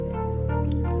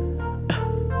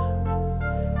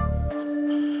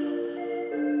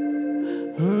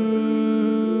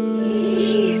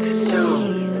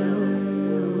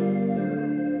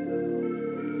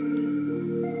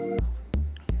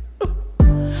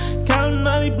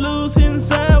Counting all these blues sitting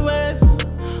sideways.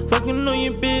 Fucking on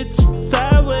your bitch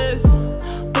sideways.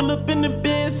 Pull up in the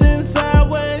bitch sitting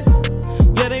sideways.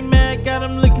 Yeah, they mad, got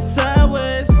them looking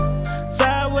sideways.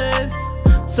 Sideways,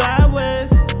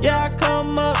 sideways. Yeah, I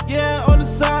come up, yeah, on the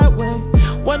sideway.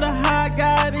 Wonder how I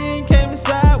got in, came in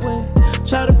sideways.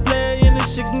 Try to play and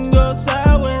this shit can go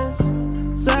sideways.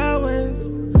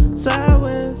 Sideways,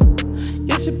 sideways.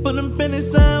 Yeah, she put them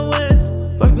pennies sideways.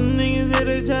 Fuck them niggas, yeah,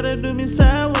 they try to do me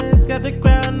sideways. Got the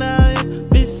crowd now, yeah,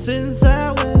 bitch sitting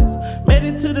sideways. Made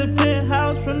it to the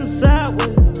penthouse from the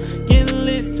sideways. Getting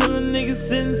lit till the niggas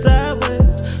sitting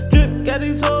sideways. Drip, got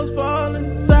these hoes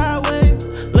falling sideways.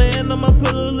 Laying on my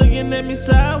pillow, looking at me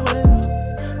sideways.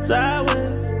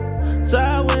 Sideways,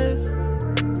 sideways.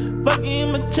 Fucking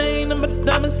in my chain, I'm a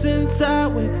diamond sitting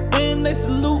sideways. When they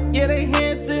salute, yeah, they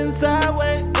hands sitting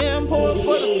sideways. Yeah, I'm pouring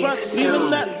for the front, even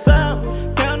not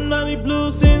sideways. Counting all these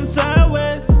blues sitting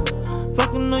sideways.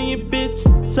 Fucking on your bitch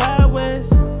sideways.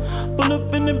 Pull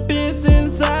up in the bitch sitting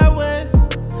sideways.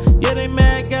 Yeah, they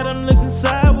mad, got them looking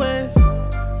sideways.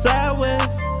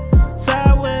 Sideways,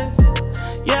 sideways.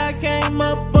 Yeah, I came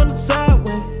up on the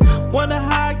sideway. Wonder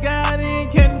how I got in,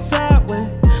 came sideways.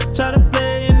 Try to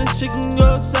play and this shit can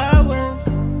go sideways.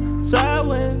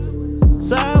 Sideways,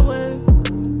 sideways.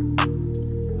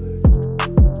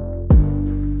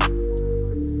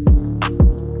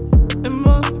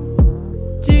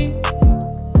 M-O-G.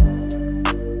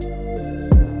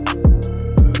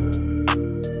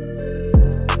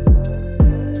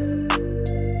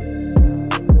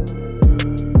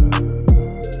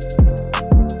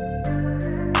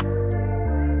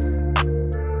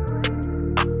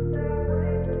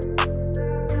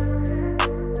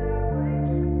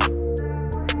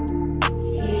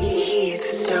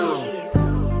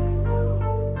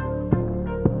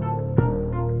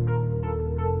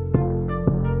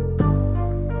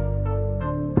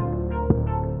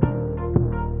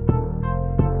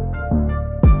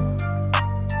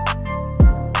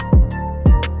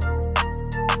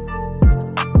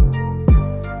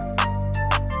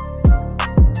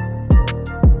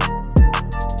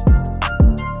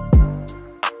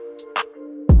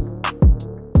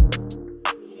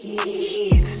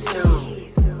 Heathstone.